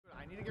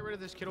rid of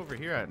this kid over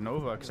here at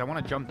Nova because I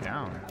want to jump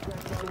down.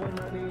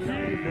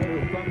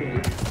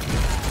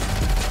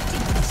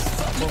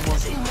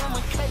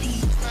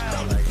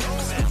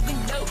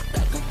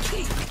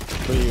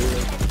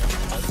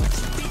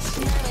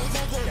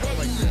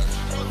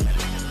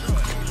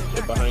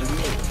 Behind you.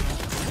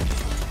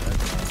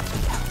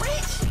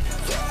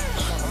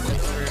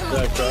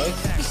 Yeah,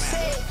 cross.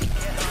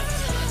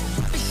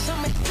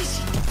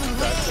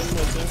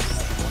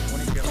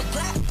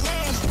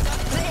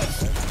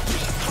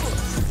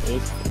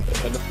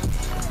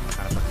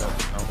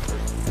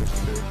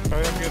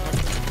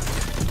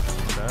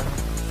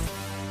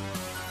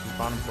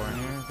 Bottom floor in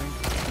here, I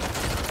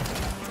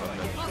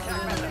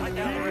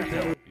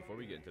think. Before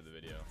we get into the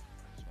video, I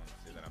just want to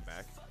say that I'm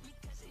back.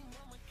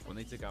 When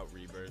they took out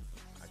Rebirth,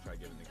 I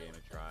tried giving the game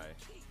a try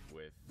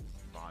with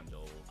Bunze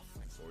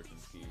and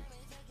Fortune's Key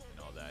and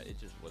all that. It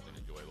just wasn't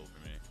enjoyable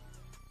for me.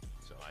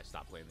 So I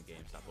stopped playing the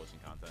game, stopped posting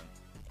content.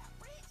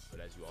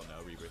 But as you all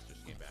know, Rebirth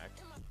just came back.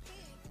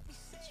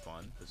 It's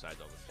fun, besides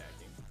all the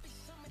stacking.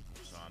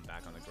 So I'm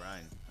back on the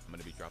grind. I'm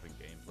going to be dropping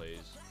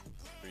gameplays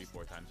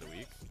 3-4 times a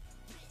week.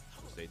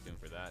 So stay tuned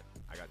for that.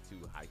 I got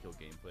 2 high kill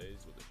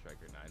gameplays with the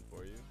Striker 9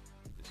 for you.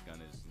 This gun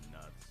is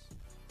nuts.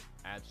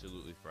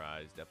 Absolutely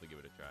fries. Definitely give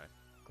it a try.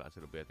 Class,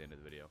 it'll be at the end of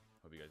the video.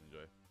 Hope you guys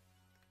enjoy.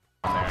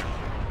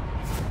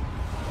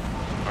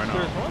 Or no.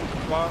 There's one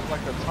spot,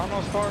 like a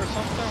tunnel spot or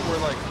something, where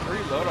like 3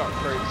 loadout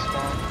crates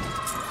spawn.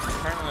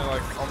 Apparently,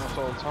 like almost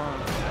all the time.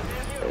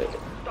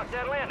 Stuck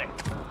that landing.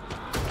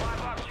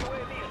 5-box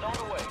UAV is on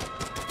the way.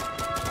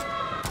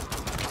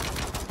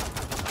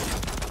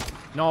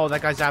 No,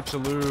 that guy's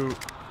absolute.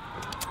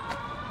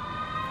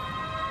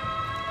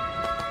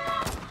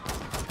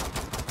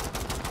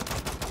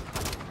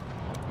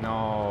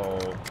 No.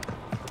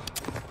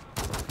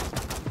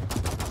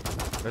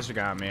 There's a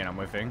guy on me and I'm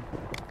whiffing.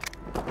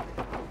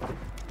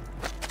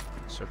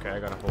 It's okay, I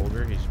got a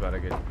holder. He's about to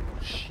get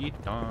shit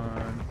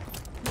on.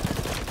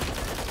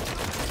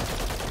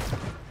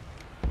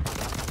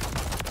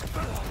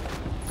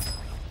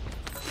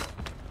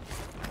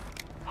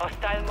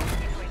 Hostile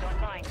movement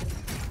online.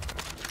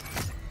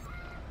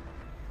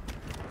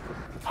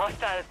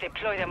 Hostiles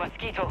deploy the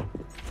mosquito.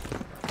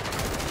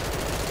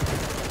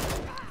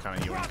 Kind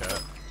of you and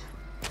that.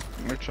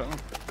 We're chilling.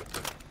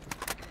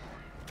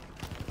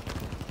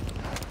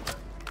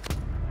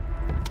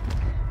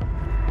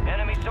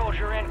 Enemy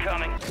soldier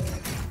incoming.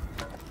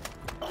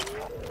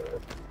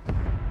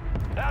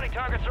 Bounty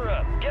targets are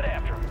up. Get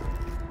after them.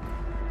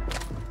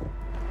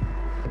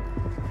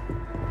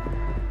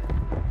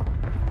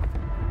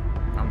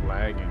 I'm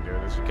lagging, dude.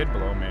 There's a kid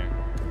below me.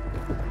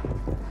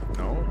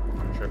 No,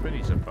 I'm tripping.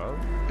 He's above.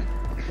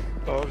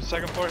 Oh,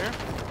 second floor here?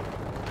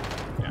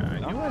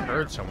 Yeah, I knew I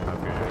heard someone up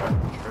here. I'm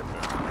tripping.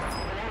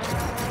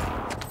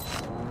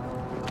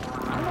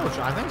 I don't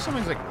know. I think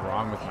something's like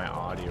wrong with my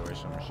audio or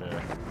some shit.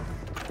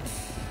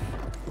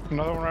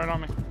 Another one right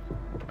on me.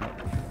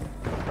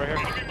 Right here.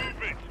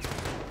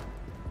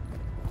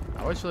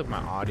 I always feel like my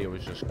audio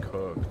was just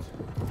cooked.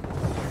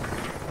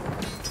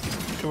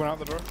 2 went out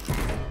the door.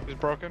 He's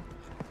broken.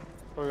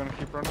 We're gonna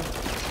keep running.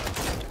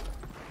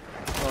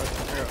 Alright,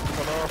 here.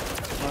 Cut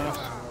off. Nice.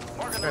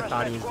 I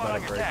thought he was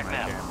about to break my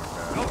camera.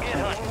 Go get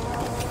hunting.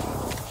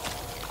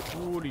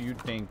 Who do you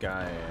think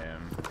I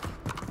am?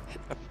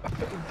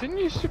 Didn't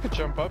you used to could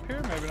jump up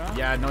here? Maybe not.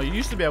 Yeah, no, you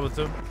used to be able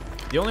to.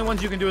 The only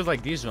ones you can do is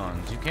like these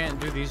ones. You can't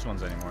do these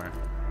ones anymore.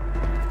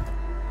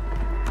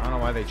 I don't know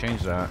why they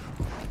changed that.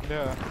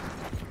 Yeah.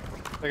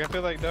 Like, I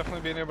feel like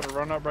definitely being able to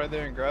run up right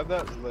there and grab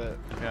that is lit.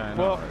 Yeah, I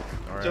know. Well,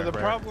 Right, so the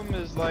right. problem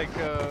is, like,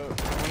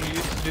 when you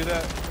used to do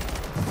that,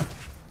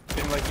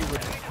 and, like, you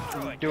would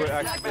do it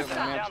accidentally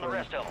Down the naturally.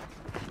 rest of them.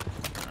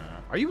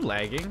 Are you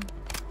lagging?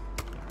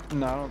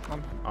 No, I don't,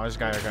 Oh, this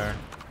guy, okay.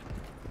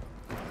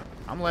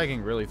 I'm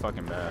lagging really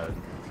fucking bad.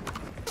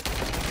 Gas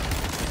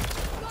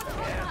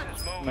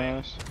is moving.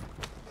 nice.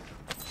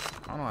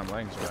 I don't know why I'm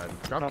lagging so bad.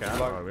 Drop Not gas.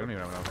 luck. Oh, we don't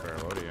even have enough for our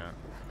loadie yet.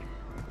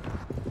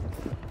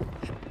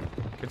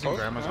 Kids Oh, and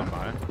grandma's yeah. on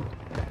by.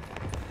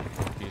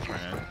 He's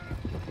ran in.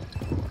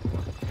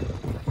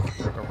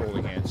 They're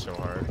holding hands so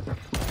hard.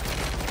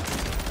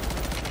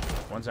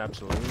 One's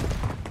absolute.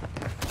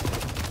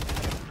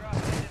 Drop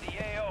into the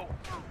AO.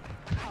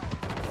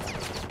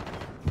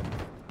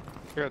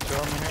 You got 2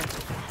 on me here.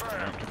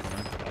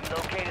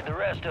 Located the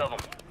rest of them.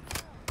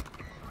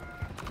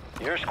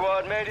 Your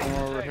squad made it. One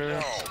over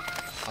here.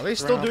 Are they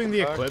still Run off doing the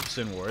the back. Eclipse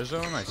in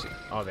Warzone? I see.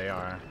 Oh, they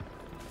are.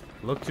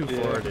 Look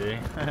 240.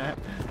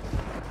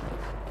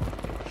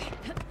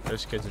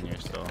 There's kids in here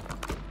still.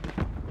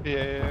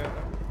 Yeah.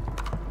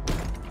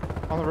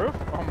 On the roof?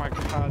 Oh my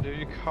god, dude,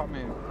 you caught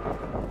me.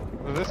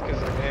 Well, this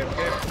kid's like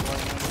AFK.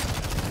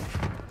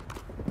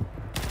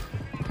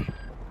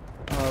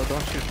 Oh,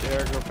 don't shoot the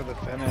air, go for the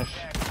finish.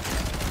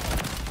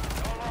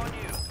 All on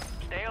you.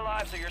 Stay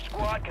alive so your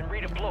squad can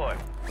redeploy.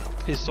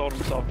 He sold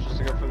himself just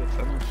to go for the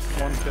finish.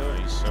 1 kill.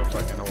 He's so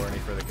fucking horny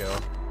for the kill.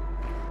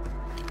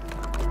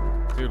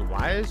 Dude,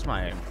 why is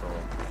my aim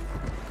full?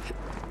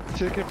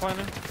 See the kid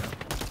planning?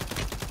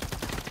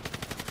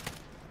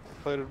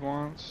 Played it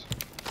once.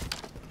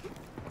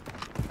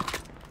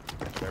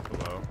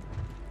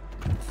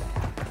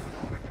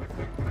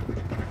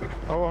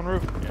 Oh, on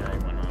roof. Yeah, he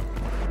went up.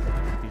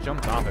 He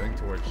jumped off, I think,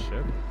 towards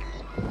ship.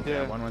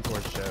 Yeah. One went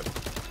towards ship.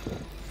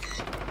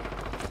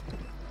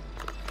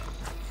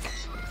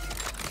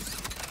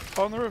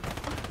 Oh, on the roof.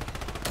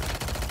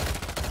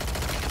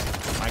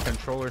 My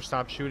controller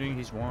stopped shooting.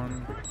 He's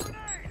one.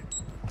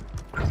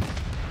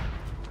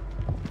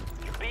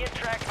 You're being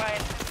tracked by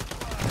an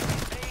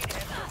evade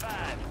and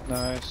survive.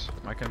 Nice.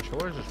 My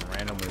controller just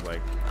randomly,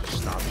 like,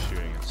 just stopped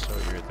shooting. It's so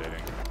irritating.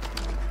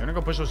 You wanna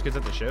go push those kids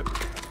at the ship?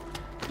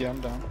 Yeah,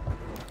 I'm down.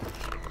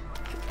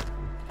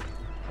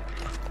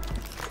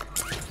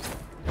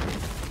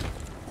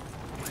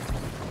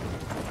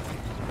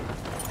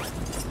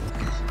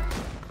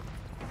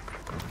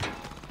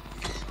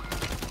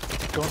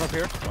 Going up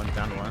here. One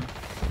down one.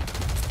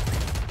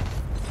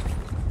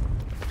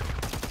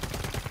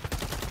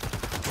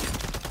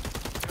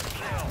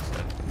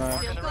 Nice.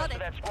 Marking the rest of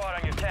that squad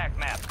on your tac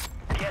map.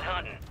 Get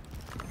hunting.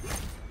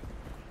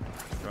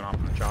 Going off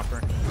on the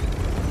chopper.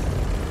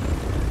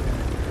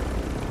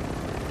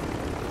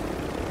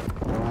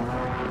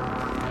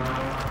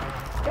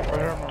 Right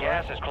here on my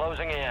Gas right. is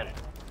closing in.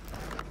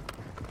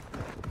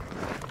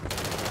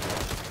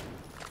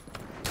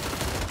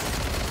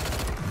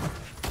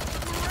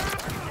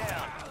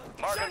 Down.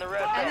 Marking the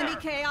rest Enemy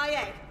down.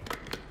 KIA.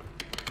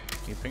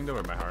 He pinged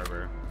over by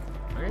harbor.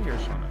 I think I hear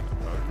someone in the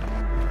boat. No.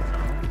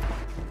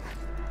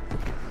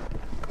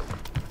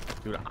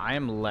 Dude, I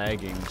am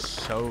lagging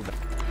so bad.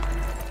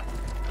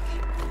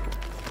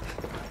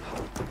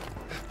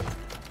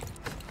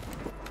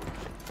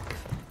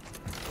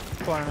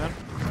 Flying in.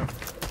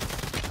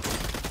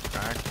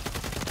 Back.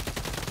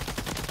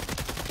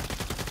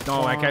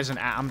 No, that guy's an.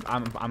 I'm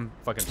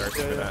fucking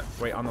thirsty for that.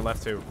 Wait, on the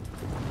left too.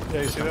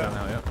 Yeah, you see Come that?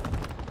 down now, yep.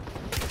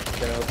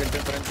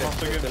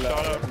 Also getting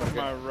shot at from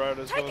my right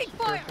as well. Taking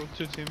So fire. careful.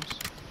 2 teams.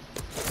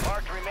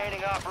 Marked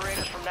remaining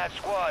operators from that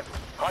squad.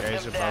 Hunt Yeah,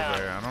 he's them above down.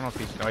 there. I don't know if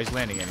he's. No, he's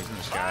landing in. He's in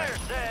the sky. Fire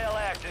sale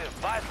active.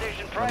 Buy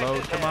station prices.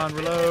 Reload, come have on,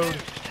 been reload.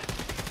 reduced.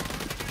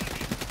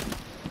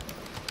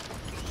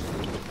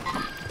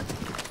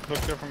 Look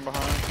there from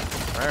behind.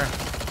 Where?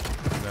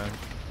 Then.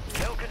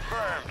 Kill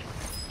confirmed.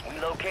 We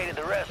located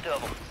the rest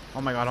of them.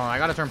 Oh my god, hold on. I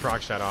gotta turn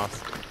proc chat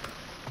off.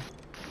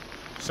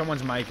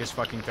 Someone's mic is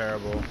fucking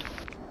terrible.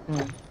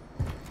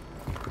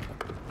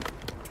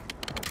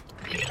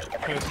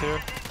 It's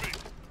here.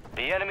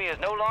 The enemy is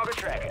no longer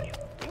tracking you.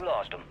 You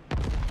lost them.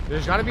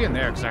 There's gotta be in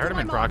there, because I heard him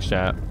in proc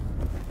chat.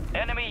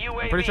 Enemy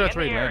UAV I'm pretty sure that's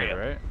in where the he landed,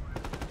 area. right?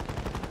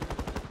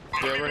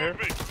 Yeah, we're here.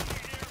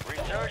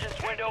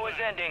 Resurgence window is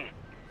ending.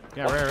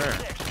 Yeah, rare.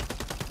 6.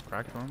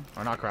 Cracked one?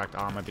 Or not cracked.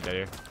 Oh, I might be dead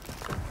here.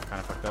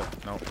 Kinda fucked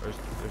up. No, there's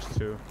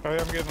 2. Oh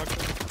yeah, I'm getting looked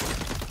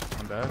at.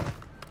 I'm dead.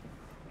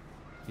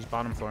 He's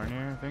bottom floor in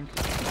here, I think. Use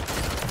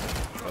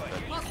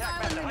your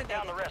tac map to hunt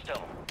down the rest of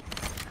them.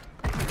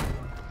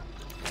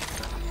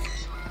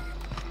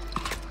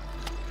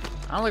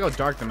 I don't like how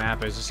dark the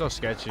map is. It's so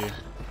sketchy.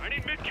 I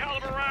need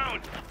mid-caliber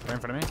rounds. Right in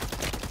front of me.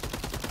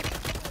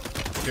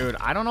 Dude,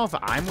 I don't know if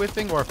I'm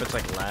whiffing or if it's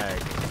like lag.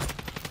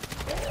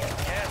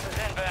 Gas is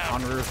inbound.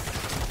 On roof.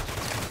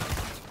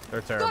 They're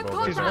terrible.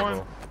 They're He's terrible.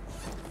 one.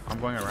 I'm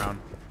going around.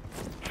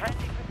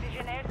 Friendly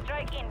precision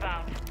airstrike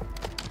inbound.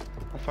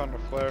 I found a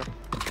flare.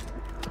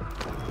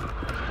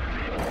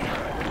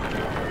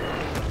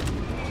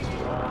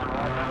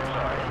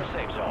 Sorry, in the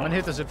safe I'm zone. gonna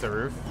hit the zip the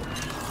roof.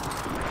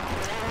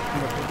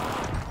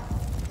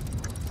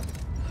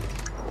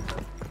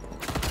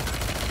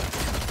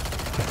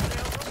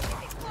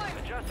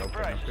 Adjusting Open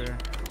price. up there.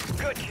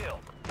 Good kill.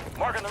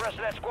 Marking the rest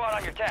of that squad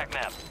on your tac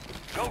map.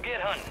 Go get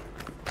hunting.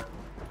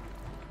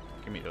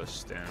 Give me those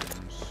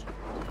stems.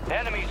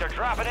 Enemies are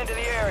dropping into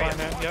the area.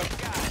 Flying in, yep.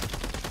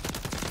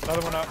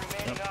 Another one up.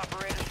 Remaining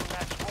operators from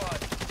that squad.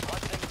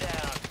 Hunt them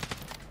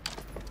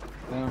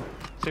down. Yeah.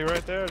 See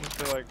right there? Just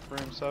feel like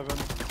frame 7.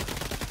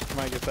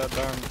 Might get that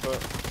done, but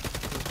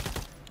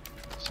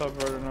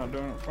subverter not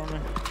doing it for me.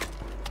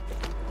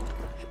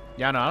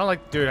 Yeah, no, I don't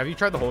like. Dude, have you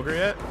tried the Holger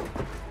yet?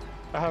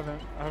 I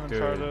haven't Dude.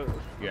 tried it.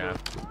 Yeah.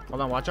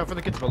 Hold on, watch out for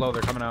the kids below.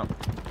 They're coming out.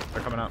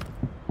 They're coming out.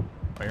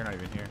 Oh, you're not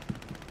even here.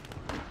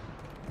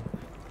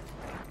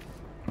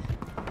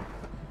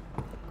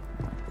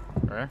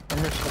 Alright. I'm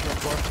here second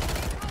floor.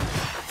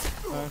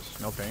 Nice.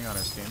 No ping on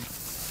his team.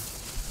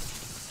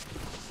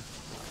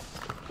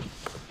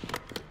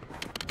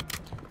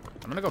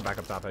 I'm gonna go back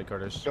up top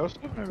headquarters. Ghost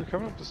maybe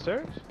coming up the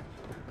stairs?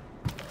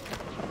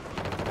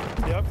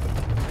 Yep.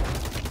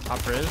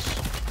 Top Riz.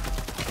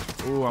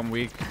 Ooh, I'm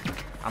weak.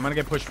 I'm gonna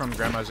get pushed from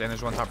grandma's and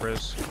there's one top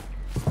Riz.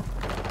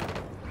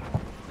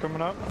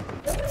 Coming up.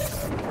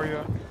 Where you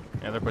at?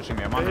 Yeah, they're pushing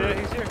me. I'm on the Yeah, roof.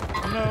 he's here.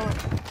 No.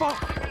 Fuck.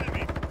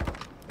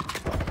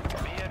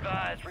 Be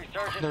advised,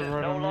 Resurgence They're is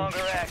right no on me.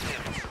 longer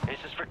active. This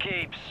is for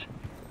keeps.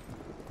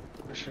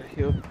 I should have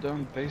healed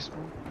down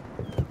basement.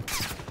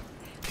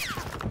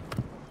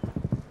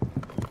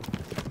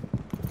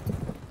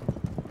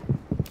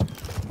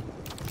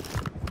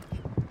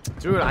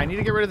 Dude, I need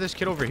to get rid of this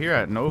kid over here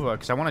at Nova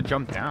because I want to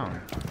jump down.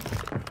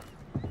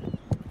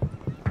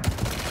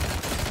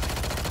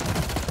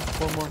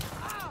 One more.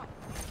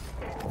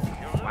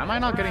 Why am I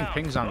not getting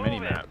pings on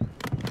minimap?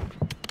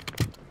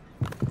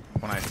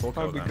 When I full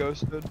kill I'd be them.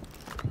 ghosted.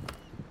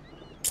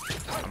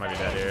 I might be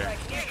dead here.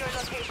 Near your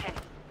location.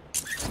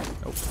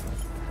 Nope.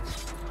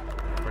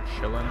 We're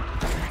chilling.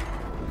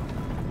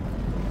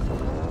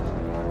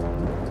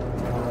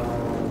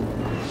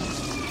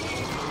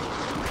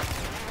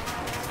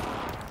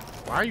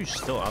 Why are you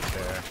still up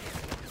there?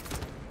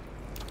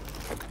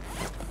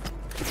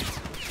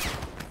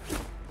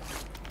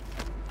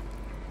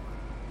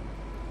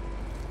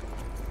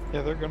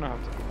 Yeah, they're gonna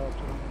have to come out to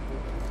them.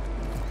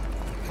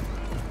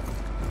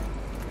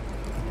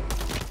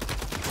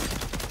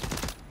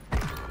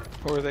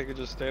 Or they could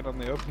just stand on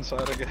the open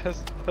side, I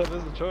guess. That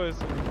is a choice.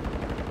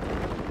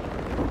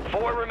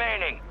 4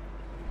 remaining.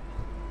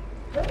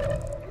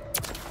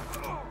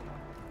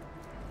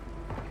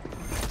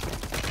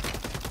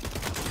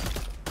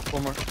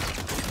 One more.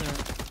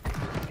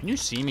 Can you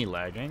see me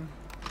lagging?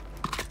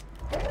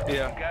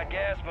 Yeah. Got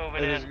gas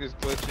moving It in. is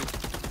glitchy.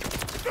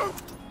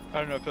 I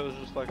don't know if it was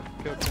just like a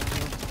kill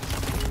thing.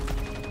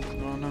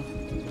 I don't know.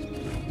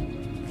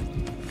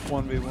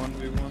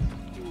 1v1v1.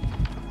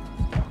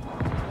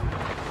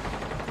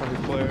 Heavy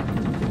flare.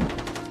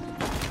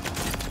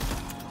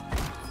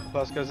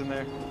 Last guy's in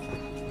there.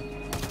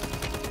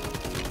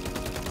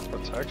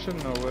 Protection?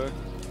 No way.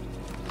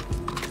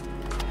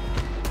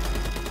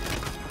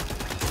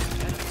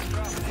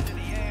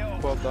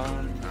 Well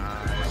done.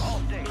 All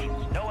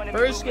stations. No enemy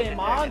First movement game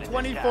on, detected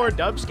at this 24 time.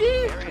 Dubski?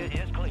 Area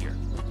is clear.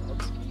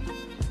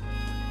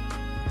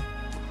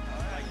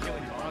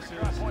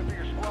 Drop point for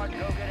your squad. Go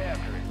get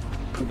after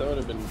it. That would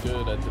have been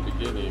good at the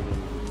beginning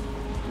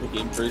when the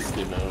game first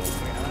came out. It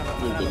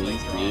would have been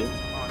easy.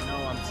 Oh no,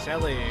 I'm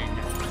selling.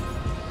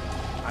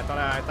 I thought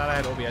I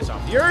had OBS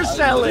off. You're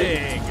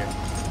selling!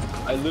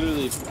 I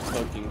literally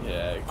fucking hit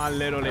X. I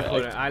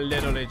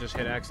literally just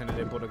hit X and it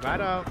didn't put a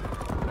glide out.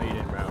 No, you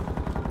didn't, bro.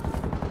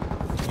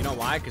 You know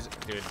why? Cause,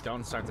 dude,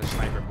 don't start the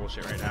sniper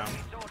bullshit right now.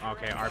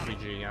 Okay,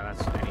 RPG, yeah,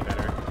 that's any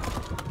better.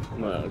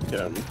 Well,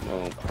 okay.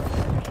 Well,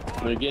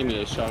 they gave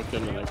me a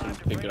shotgun and I can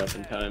pick it up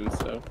in time,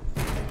 so.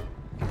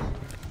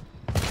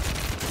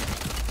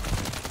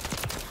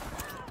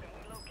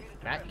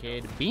 That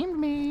kid beamed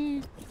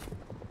me.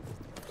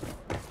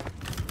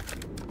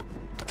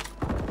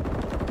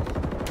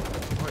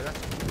 Oh, that's...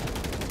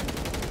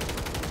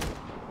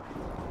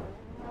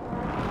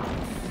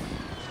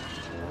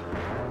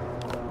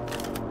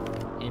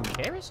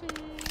 Embarrassing.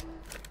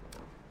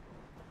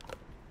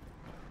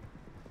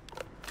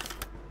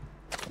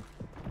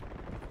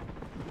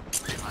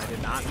 I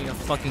did not mean a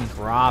fucking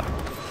drop.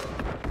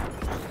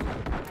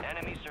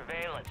 Enemy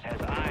surveillance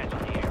has eyes on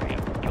the area.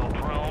 Go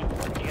prone.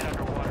 Get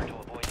underwater to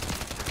avoid.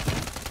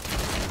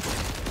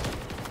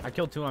 I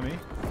killed 2 on me.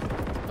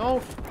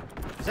 No!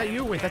 Is that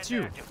you? Wait, that's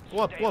you.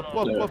 Whoop, whoop,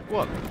 whoop, whoop,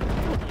 whoop. You've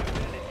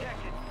been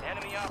detected.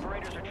 Enemy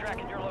operators are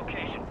tracking your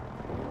location.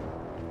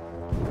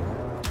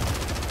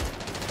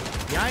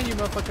 Behind you,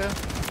 motherfucker.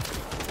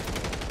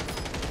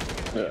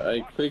 I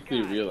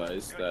quickly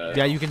realized that.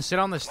 Yeah, you can sit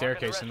on the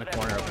staircase in the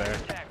corner up there.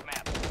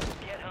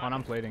 On,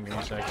 I'm plating, give me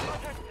a sec.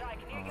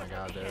 Oh my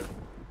god, dude.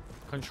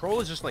 Control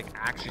is just like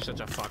actually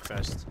such a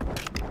fuckfest.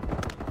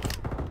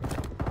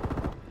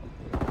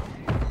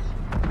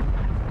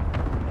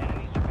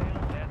 Enemy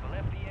surveillance has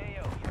left the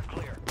AO. You're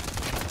clear.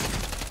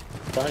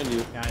 Behind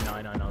you. Yeah,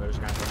 I know. There's a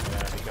guy behind me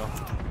that I had to kill.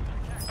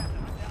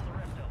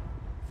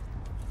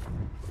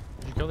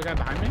 Did you kill the guy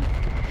behind me?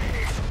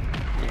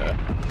 Yeah.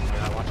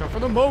 Yeah, watch out for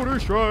the motor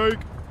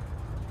strike.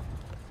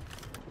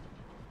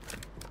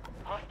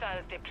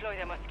 Hostiles deploy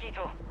the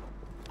mosquito.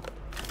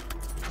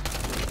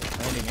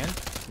 Landing in.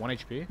 1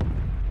 HP.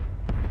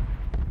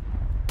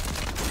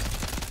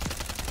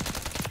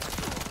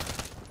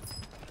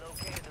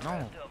 Located the No,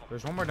 rest of them.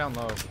 there's one more down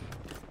low.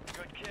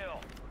 Good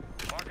kill.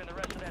 Marking the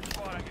rest of that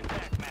squad on your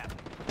attack map.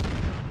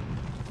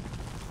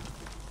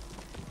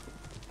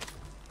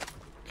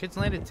 Kids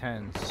landed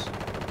 10s.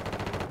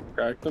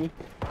 Cracked them.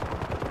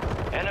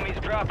 Enemies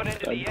dropping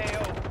into the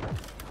AO.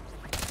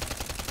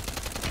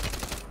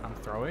 I'm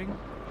throwing. Down.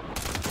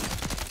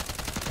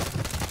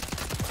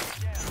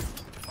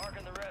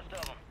 Marking the rest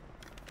of them.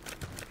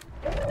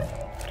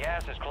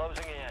 Gas is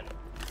closing in.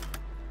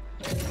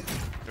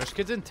 There's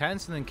kids in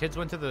tents, and then kids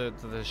went to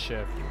the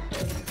ship.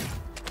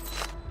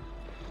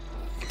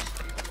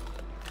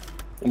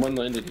 One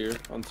landed here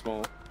on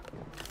small.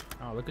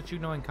 Oh, look at you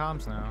knowing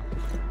comms now.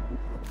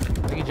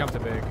 I think he jumped to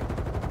big.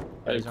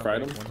 I He's on cried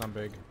big. him. One's on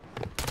big.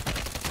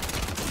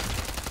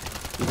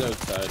 He's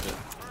outside it.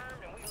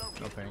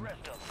 No ping.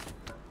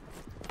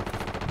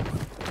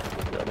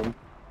 Got him.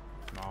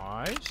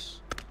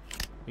 Nice.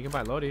 You can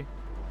buy Lodi.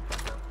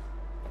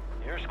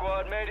 Your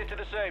squad made it to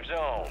the safe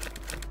zone.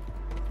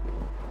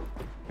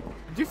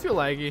 Do you feel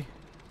laggy?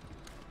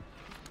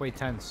 Wait,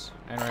 tense.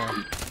 And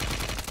right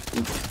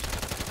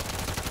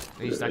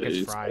here. That gets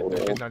fried.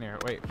 That gets down here.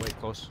 Wait,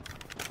 close.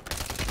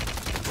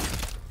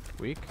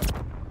 Weak.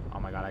 Oh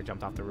my god, I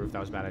jumped off the roof. That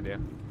was a bad idea.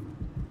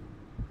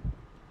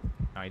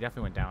 No, he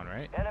definitely went down,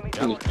 right? Enemy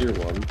On the tier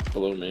 1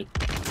 below me.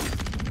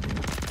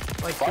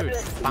 Like, dude,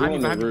 behind me.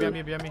 One's on the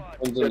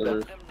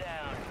roof. them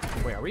down.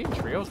 Wait, are we in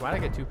trios? Why'd I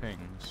get 2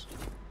 pings?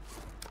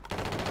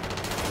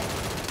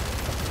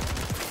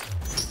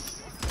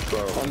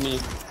 Bro, on me.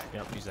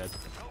 Yep, he's dead.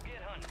 Go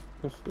get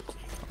hunting.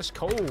 That's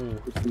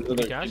cold.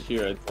 Another Guys?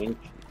 here, I think.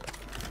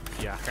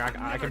 Yeah,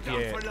 I can PA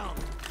it.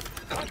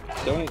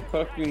 Don't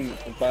fucking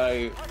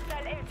buy.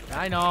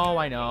 I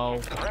know.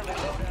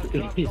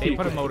 They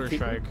put a motor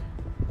strike.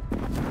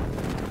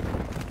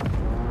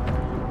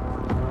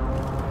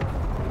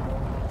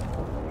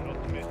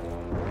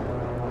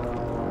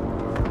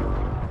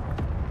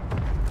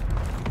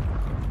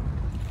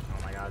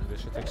 Oh my god,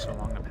 this should take so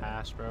long to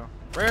pass, bro.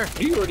 Where?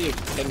 You already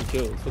have 10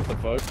 kills. What the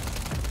fuck?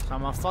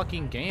 I'm a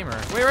fucking gamer.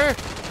 Where?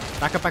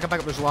 Back up.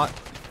 There's a lot.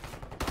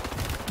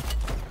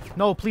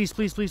 No, please.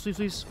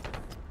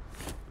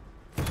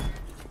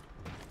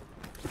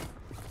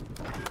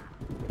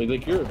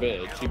 Like, you're a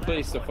bitch. You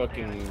placed a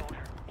fucking,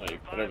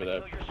 like, whatever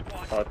that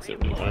proxy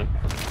was on.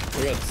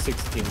 We got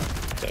 16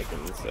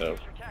 seconds, so.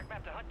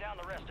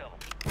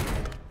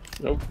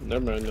 Nope,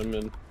 never mind, I'm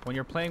in. When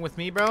you're playing with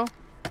me, bro,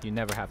 you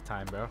never have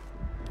time, bro.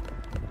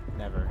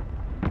 Never.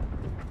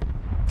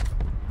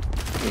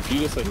 If you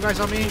just, like, You guys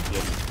on me?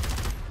 Yeah.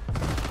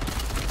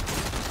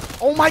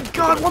 Oh my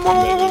god! One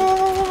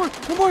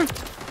more!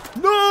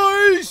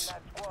 Nice!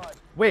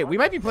 Wait, we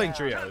might be playing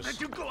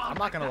trios. I'm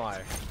not gonna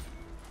lie.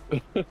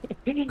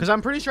 Because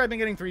I'm pretty sure I've been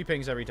getting 3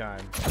 pings every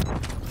time.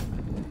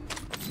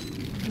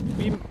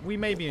 We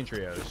may be in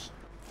trios.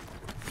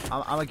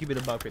 I'm gonna keep it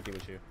above 50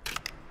 with you.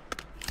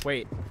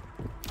 Wait.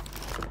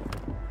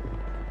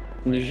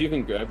 Did you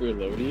even grab your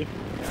loadie?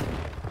 Yeah,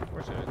 of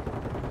course it is.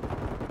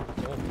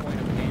 The whole point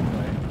of the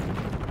gameplay.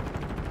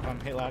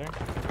 Hit ladder.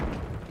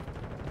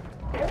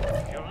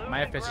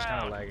 My FPS is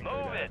kind of lagging.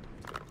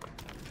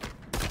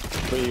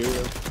 For you.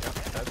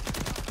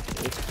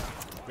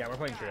 Yeah, we're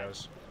playing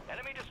trios.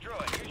 Enemy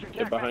destroyed. Use your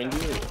Get behind you.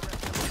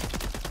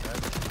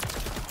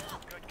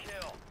 Good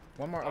kill.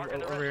 One more over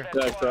here. Is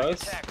that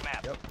cross?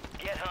 Yep.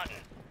 Get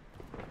hunting.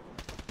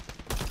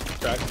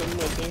 Cracked him,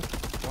 I think.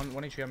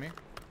 One HP on me.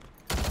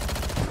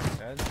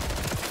 Dead.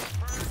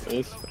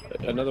 Nice.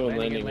 Another one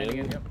landing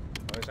in. Yep.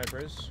 Other side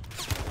Riz.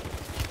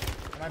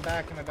 Am I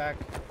back?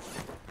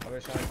 Other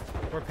side.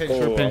 We're pinched.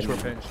 Oh, We're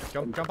pinched.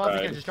 Jump off died.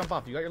 again. Just jump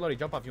off. You got your loadie.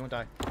 Jump off. You won't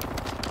die.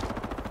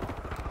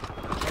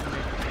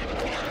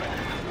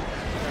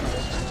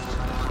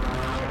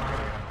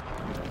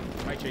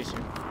 Might chase you.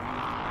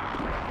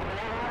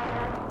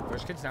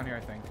 There's kids down here,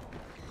 I think.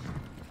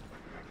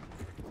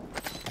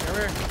 Over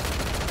here.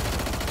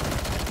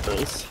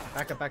 Nice.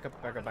 Back up.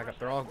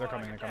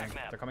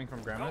 They're coming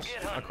from Grandma's.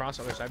 Across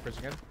other side,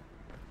 prison again.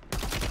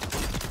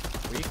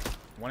 Weak.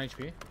 1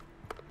 HP.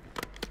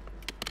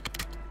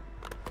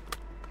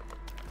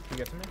 Can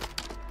you get to me?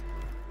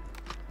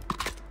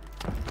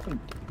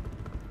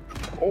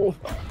 Oh,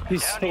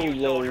 he's Down so to you,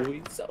 low. soldier.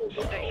 He's so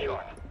Stay low.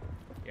 sharp.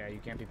 Yeah, you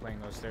can't be playing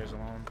those stairs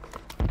alone.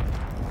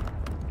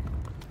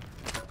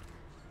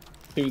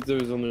 There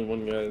was only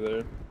one guy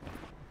there.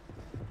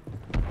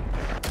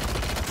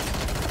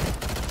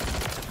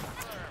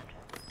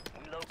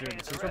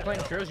 Dude, since we're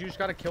playing trios, you just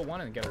gotta kill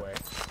one and get away.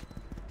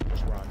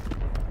 Just run.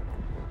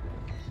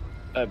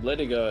 I've let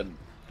it go and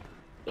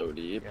low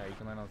deep. Yeah, you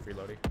can land on free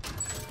loadie.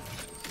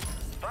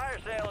 Fire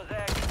sale is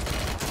active.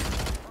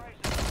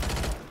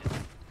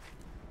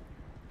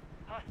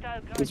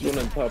 There's one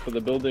on top of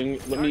the building.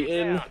 Let me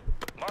in.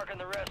 Marking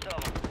the rest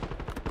of them.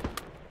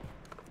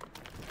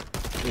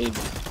 Need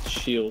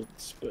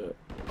shields, but.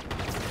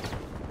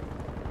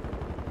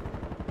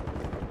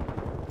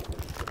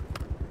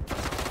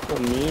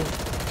 On me.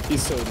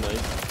 He's so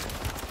nice.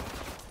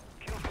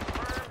 Kill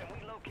confirmed, and we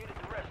located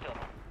the rest of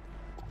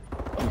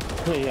them.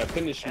 Oh yeah,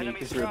 finish me Enemies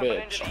because you're a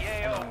dropping bitch. into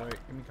the AO. Oh, wait,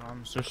 give me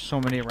comms. There's so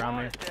many around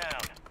me. Squad is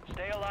down.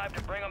 Stay alive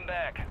to bring them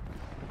back.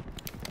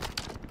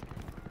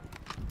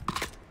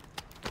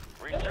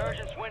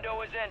 Resurgence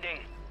window is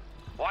ending.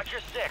 Watch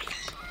your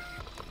 6.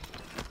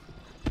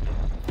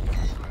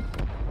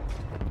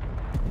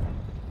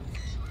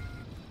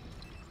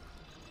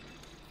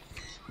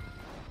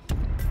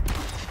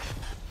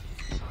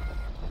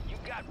 You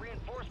got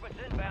reinforcements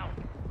inbound.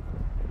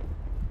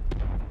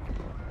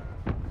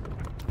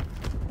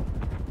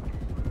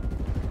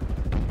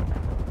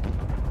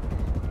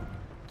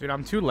 Dude,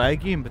 I'm too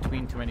laggy in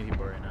between too many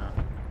people right now.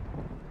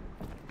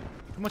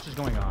 Too much is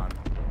going on.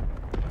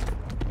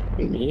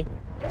 Me?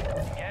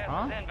 Gas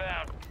Huh? is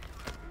inbound.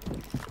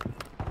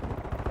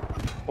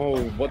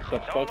 Oh, what the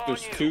fuck?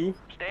 There's 2?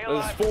 Stay There's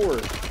alive.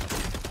 4.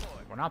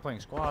 We're not playing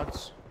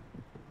squads.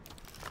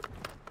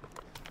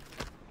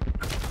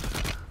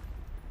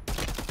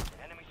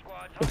 Enemy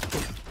squads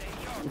hostile. Stay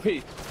sharp.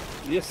 Wait,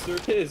 yes, there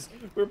is.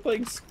 We're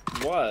playing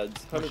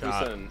squads,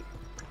 100%.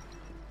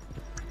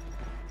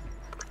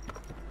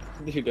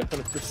 Dude,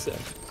 100%.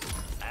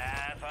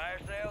 Fire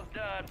sale's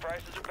done.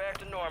 Prices are back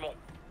to normal.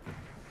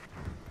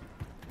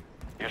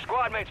 Your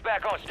squad mate's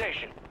back on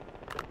station.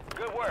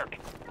 Good work.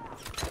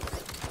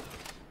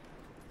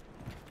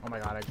 Oh my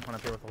god, I just want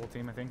to play with the whole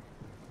team, I think.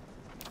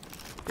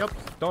 Yep.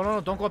 Don't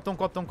go up, don't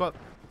go up.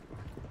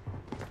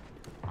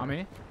 On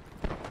me?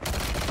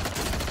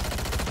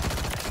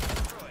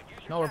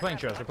 No, we're playing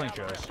trios,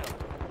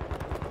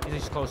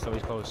 He's close though,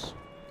 he's close.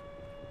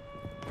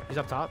 He's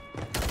up top.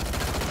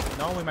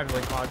 No, we might be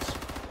playing pods.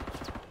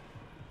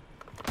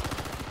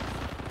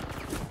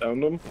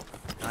 Found him.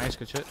 Nice,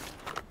 good shit.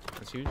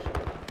 That's huge.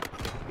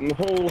 No.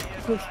 Resurgence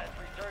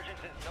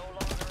is no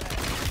longer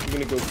active. I'm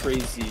gonna go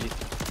crazy.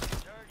 Resurgence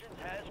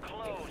has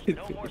closed.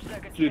 No more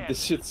second Dude,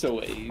 this chances. shit's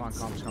so Come on, AIDS.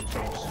 comms.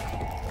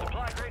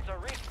 Supply crates are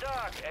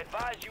restocked.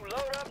 Advise you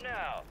load up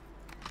now.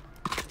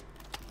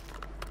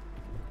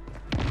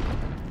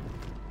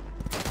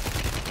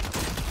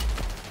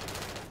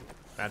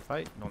 Bad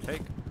fight, don't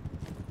take.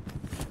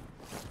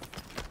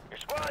 Your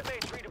squad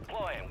mates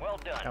redeploying. Well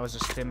done. That was a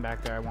stim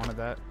back there, I wanted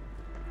that.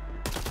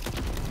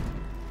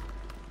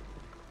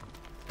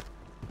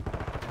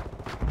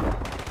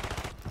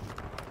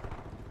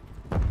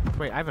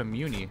 Wait, I have a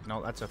muni.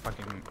 No, that's a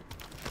fucking...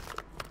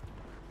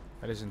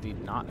 That is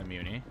indeed not a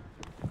muni.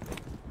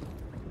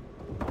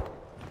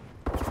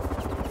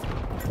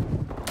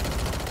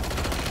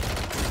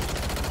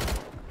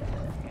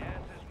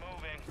 Gas is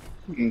moving.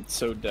 It's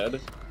so dead.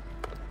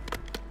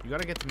 You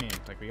gotta get to me.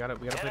 Like, we gotta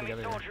play Enemy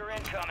together here. soldier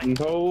incoming.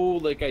 No,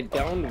 like I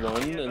downed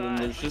one, and then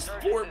there's just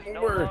 4 Resurgence is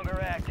no more.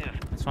 longer active.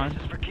 That's fine.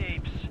 This is for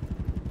keeps.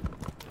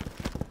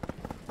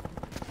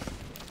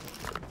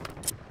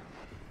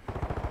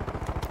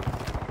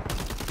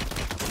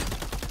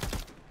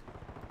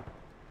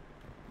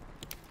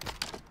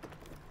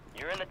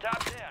 You're in the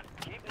top 10.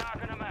 Keep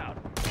knocking them out.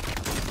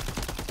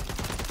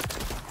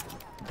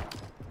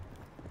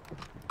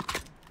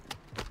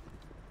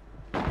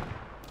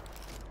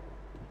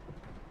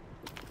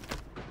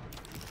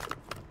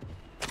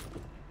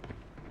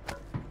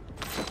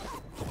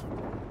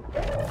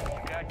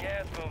 Got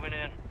gas moving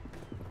in.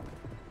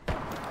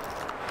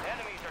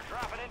 Enemies are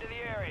dropping into the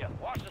area.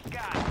 Watch the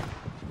sky.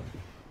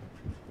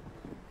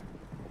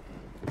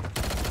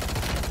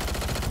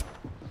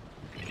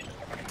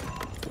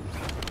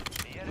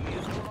 The enemy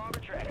is no longer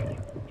tracking you.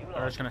 You They're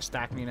lost. just gonna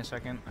stack me in a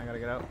second. I gotta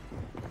get out.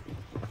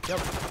 Yep.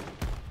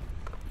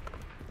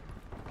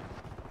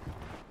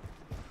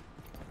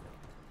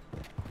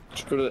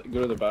 Just go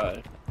to the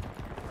buy.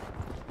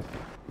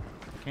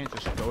 Can't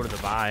just go to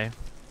the buy.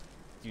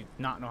 Do you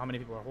not know how many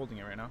people are holding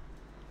it right now?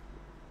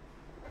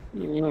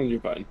 You're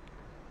fine.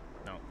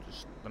 No,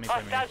 just let me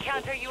play Hostile me.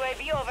 counter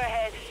UAV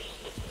overhead.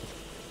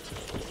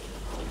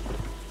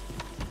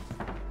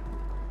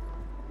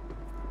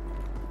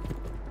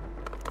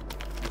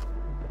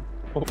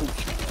 Oh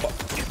fuck.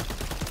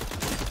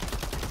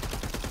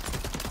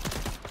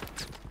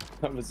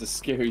 That was a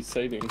scary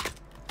sighting.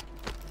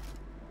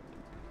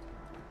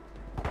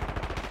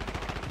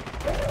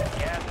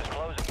 Gas is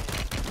closing.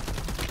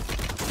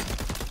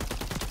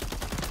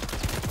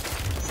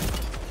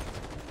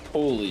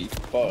 Holy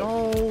fuck.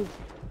 No!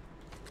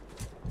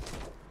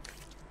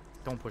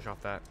 Don't push off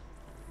that.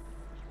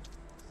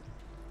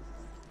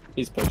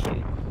 He's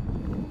pushing.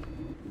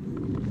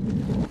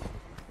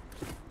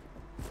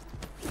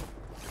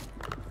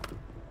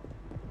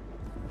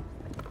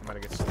 I'm about to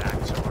get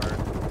stacked so hard.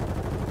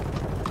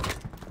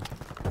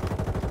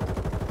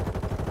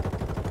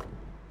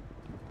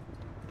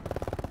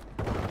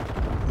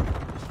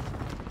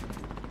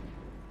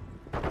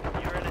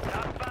 You're in the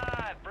top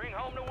 5. Bring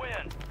home the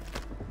win.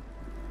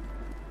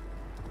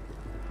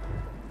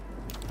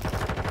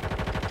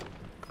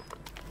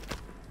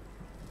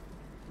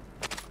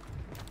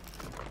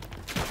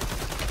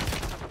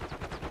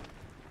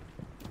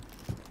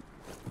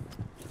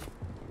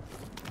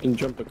 You can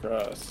jump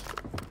across.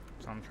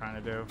 That's what I'm trying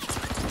to do.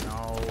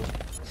 No.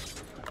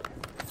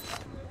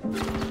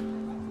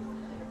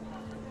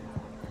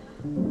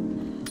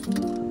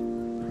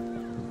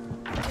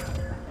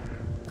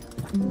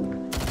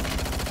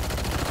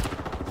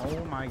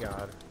 Oh my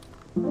god.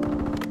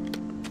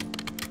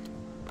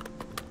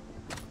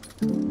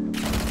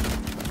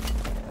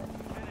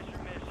 Finish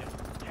your mission.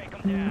 Take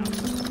them down.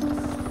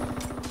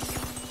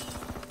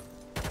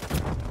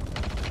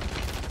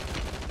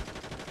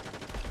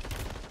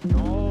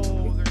 No,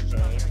 there's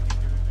nothing I can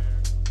do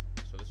there.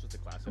 So this was the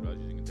class that I was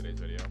using in today's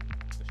video.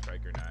 The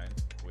Striker 9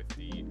 with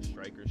the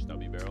Striker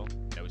stubby barrel,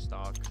 no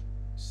stock,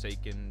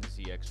 Seiken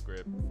ZX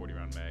grip, 40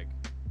 round mag,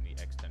 and the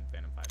X10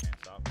 Phantom 5-hand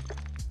stock.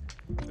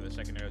 For the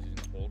secondary, I was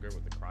using the Holger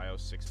with the Cryo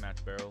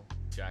 6-match barrel,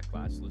 Jack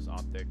glassless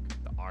optic,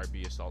 the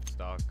RB assault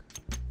stock,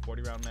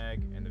 40 round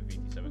mag, and the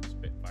VT7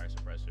 Spitfire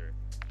suppressor.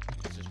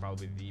 This is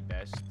probably the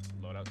best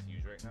loadout to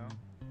use right now.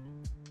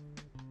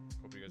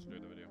 Hope you guys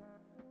enjoyed the video.